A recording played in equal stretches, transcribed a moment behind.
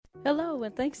Hello,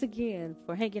 and thanks again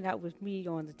for hanging out with me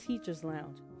on the Teacher's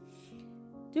Lounge.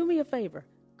 Do me a favor,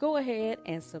 go ahead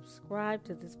and subscribe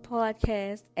to this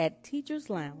podcast at Teacher's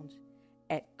Lounge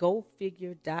at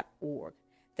gofigure.org.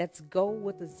 That's go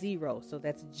with a zero, so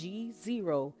that's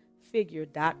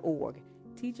G0figure.org.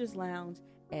 Teacher's Lounge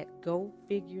at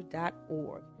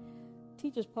gofigure.org.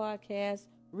 Teacher's Podcast,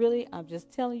 really, I'm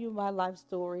just telling you my life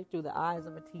story through the eyes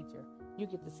of a teacher. You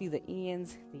get to see the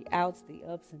ins, the outs, the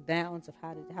ups and downs of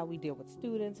how we deal with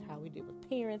students, how we deal with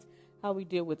parents, how we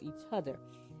deal with each other.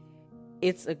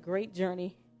 It's a great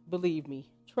journey, believe me,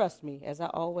 trust me, as I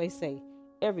always say,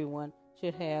 everyone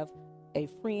should have a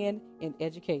friend in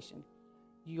education.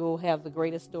 You'll have the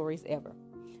greatest stories ever.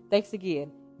 Thanks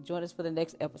again. Join us for the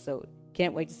next episode.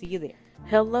 Can't wait to see you there.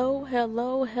 Hello,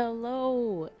 hello,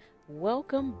 hello.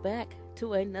 Welcome back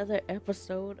to another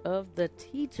episode of the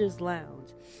Teacher's Lounge.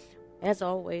 As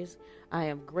always, I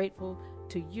am grateful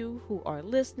to you who are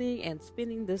listening and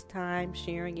spending this time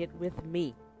sharing it with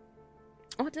me.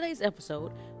 On today's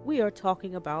episode, we are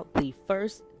talking about the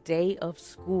first day of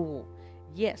school.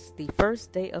 Yes, the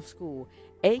first day of school,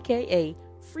 aka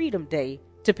Freedom Day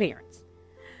to parents.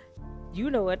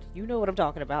 You know it. You know what I'm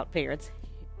talking about, parents.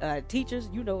 Teachers,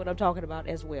 you know what I'm talking about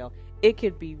as well. It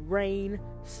could be rain,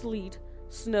 sleet,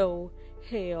 snow,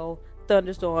 hail,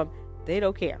 thunderstorm. They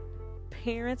don't care.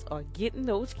 Parents are getting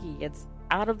those kids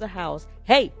out of the house.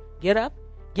 Hey, get up,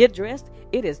 get dressed.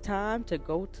 It is time to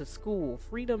go to school.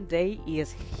 Freedom Day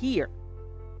is here.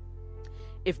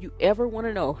 If you ever want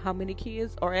to know how many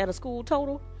kids are at a school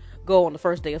total, go on the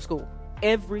first day of school.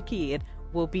 Every kid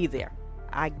will be there.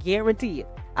 I guarantee it.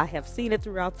 I have seen it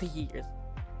throughout the years.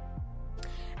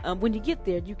 When you get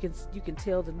there, you can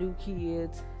tell the new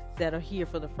kids that are here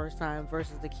for the first time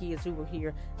versus the kids who were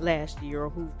here last year or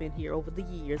who've been here over the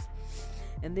years.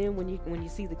 And then when you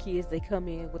see the kids, they come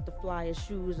in with the fly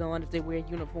shoes on if they wear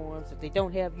uniforms. If they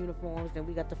don't have uniforms, then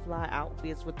we got the fly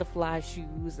outfits with the fly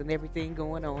shoes and everything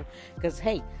going on. Because,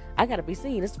 hey, I got to be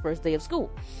seen. It's the first day of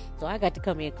school. So I got to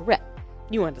come in correct.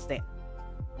 You understand?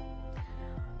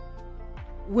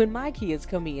 When my kids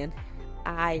come in,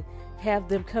 I have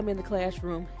them come in the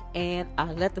classroom and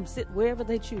I let them sit wherever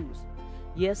they choose.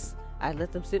 Yes, I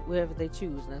let them sit wherever they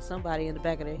choose. Now, somebody in the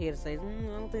back of their head says,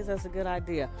 I don't think that's a good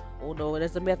idea. Oh, no,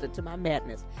 there's a method to my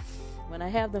madness. When I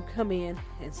have them come in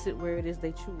and sit where it is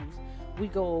they choose, we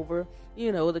go over,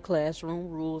 the classroom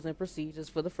rules and procedures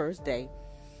for the first day.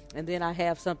 And then I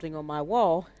have something on my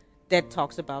wall that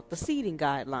talks about the seating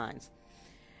guidelines.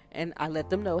 And I let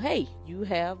them know, hey, you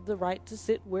have the right to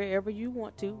sit wherever you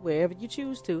want to, wherever you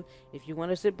choose to. If you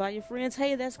want to sit by your friends,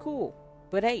 hey, that's cool.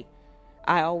 But hey,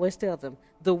 I always tell them,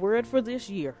 the word for this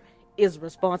year is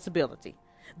responsibility.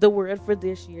 The word for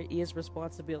this year is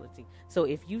responsibility. So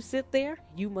if you sit there,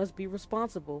 you must be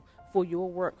responsible for your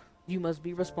work. You must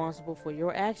be responsible for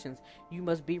your actions. You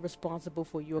must be responsible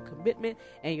for your commitment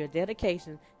and your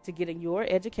dedication to getting your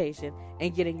education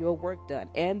and getting your work done.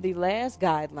 And the last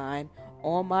guideline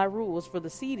on my rules for the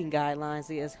seating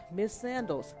guidelines is Miss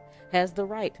Sandals has the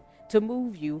right to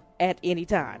move you at any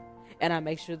time. And I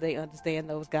make sure they understand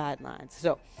those guidelines.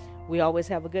 So we always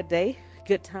have a good day,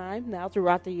 good time. Now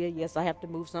throughout the year, yes, I have to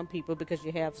move some people because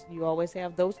you always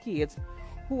have those kids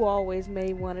who always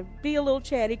may want to be a little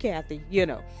chatty Cathy,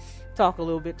 talk a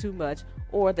little bit too much.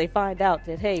 Or they find out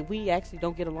that, hey, we actually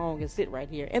don't get along and sit right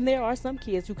here. And there are some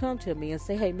kids who come to me and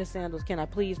say, hey, Miss Sandals, can I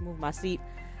please move my seat?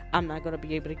 I'm not going to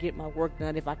be able to get my work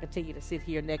done if I continue to sit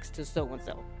here next to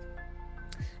so-and-so.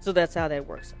 So that's how that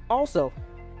works. Also,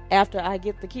 after I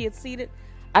get the kids seated,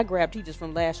 I grab teachers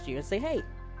from last year and say, hey,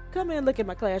 come in and look at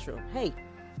my classroom. Hey,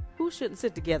 who shouldn't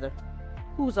sit together?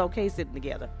 Who's okay sitting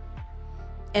together?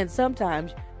 And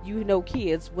sometimes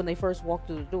kids when they first walk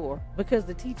through the door because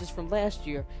the teachers from last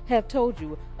year have told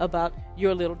you about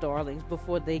your little darlings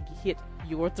before they hit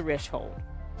your threshold.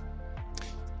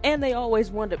 And they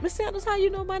always wonder, Miss Sanders, how you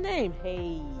know my name?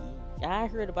 Hey, I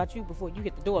heard about you before you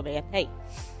hit the door, man. Hey,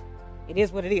 it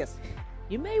is what it is.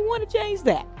 You may want to change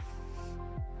that.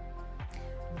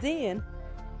 Then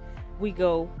we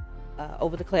go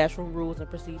over the classroom rules and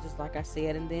procedures, like I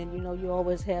said, and then you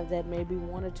always have that maybe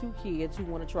one or two kids who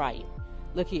want to try it.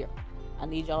 Look here, I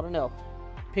need y'all to know.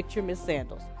 Picture Miss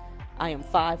Sandals. I am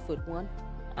 5'1".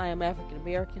 I am African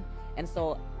American, and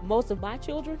so most of my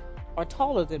children are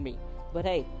taller than me. But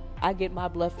hey, I get my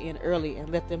bluff in early and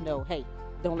let them know, hey,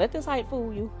 don't let this height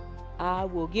fool you. I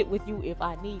will get with you if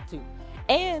I need to,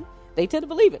 and they tend to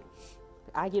believe it.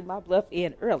 I get my bluff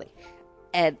in early.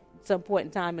 At some point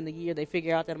in time in the year, they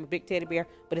figure out that I'm a big teddy bear,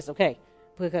 but it's okay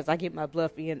because I get my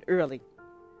bluff in early.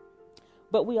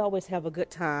 But we always have a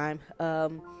good time.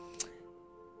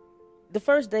 The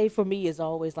first day for me is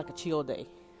always like a chill day.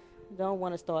 don't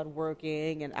want to start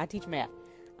working, and I teach math.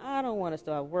 I don't want to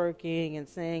start working and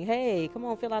saying, hey, come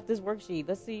on, fill out this worksheet.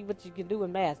 Let's see what you can do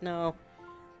in math. No,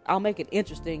 I'll make it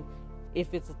interesting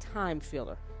if it's a time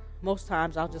filler. Most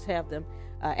times I'll just have them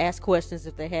ask questions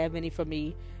if they have any for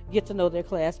me, get to know their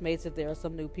classmates if there are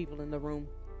some new people in the room,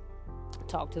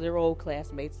 talk to their old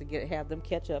classmates and have them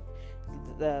catch up,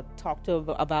 talk to them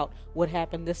about what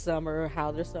happened this summer,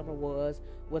 how their summer was,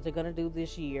 what they're going to do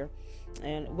this year,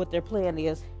 and what their plan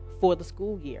is for the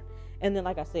school year. And then,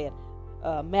 like I said,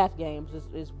 math games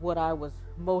is what I was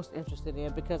most interested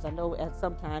in, because I know at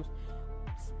sometimes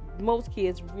most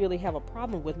kids really have a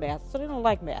problem with math, so they don't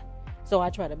like math. So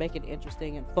I try to make it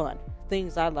interesting and fun.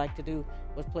 Things I like to do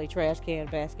was play trash can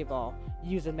basketball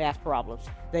using math problems.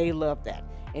 They love that.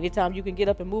 Anytime you can get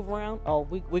up and move around, oh,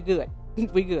 we good.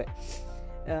 we good.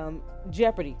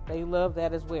 Jeopardy, they love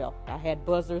that as well. I had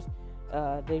buzzers.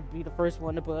 They'd be the first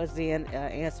one to buzz in,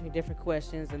 answering different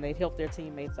questions, and they'd help their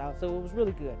teammates out. So it was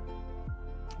really good.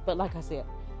 But like I said,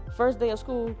 first day of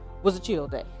school was a chill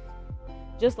day.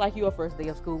 Just like your first day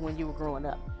of school when you were growing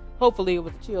up. Hopefully it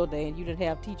was a chill day and you didn't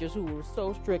have teachers who were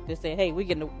so strict and say, hey, we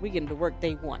getting to work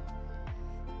day one.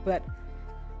 But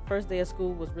first day of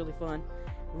school was really fun.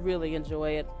 Really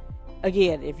enjoy it.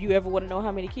 Again, if you ever want to know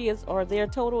how many kids are there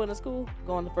total in the school,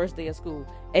 go on the first day of school,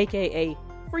 aka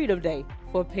Freedom Day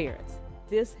for parents.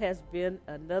 This has been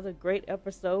another great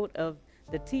episode of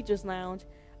the Teachers Lounge.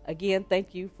 Again,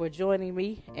 thank you for joining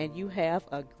me, and you have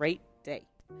a great day.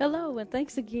 Hello, and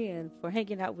thanks again for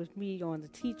hanging out with me on the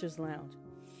Teachers Lounge.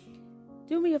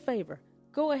 Do me a favor,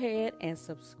 go ahead and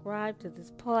subscribe to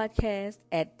this podcast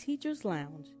at Teachers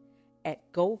Lounge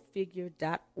at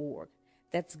gofigure.org.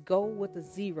 That's go with a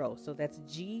zero, so that's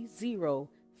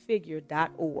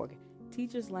G0figure.org.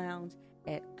 Teachers Lounge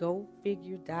at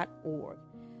gofigure.org.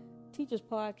 Teachers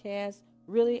Podcast,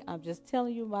 really, I'm just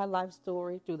telling you my life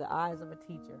story through the eyes of a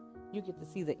teacher. You get to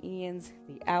see the ins,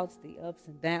 the outs, the ups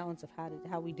and downs of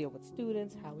how we deal with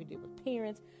students, how we deal with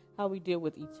parents, how we deal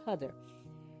with each other.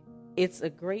 It's a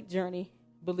great journey,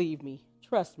 believe me,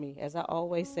 trust me, as I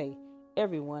always say,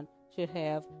 everyone should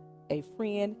have a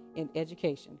friend in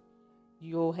education.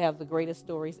 You'll have the greatest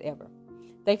stories ever.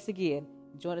 Thanks again.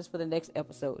 Join us for the next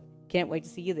episode. Can't wait to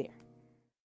see you there.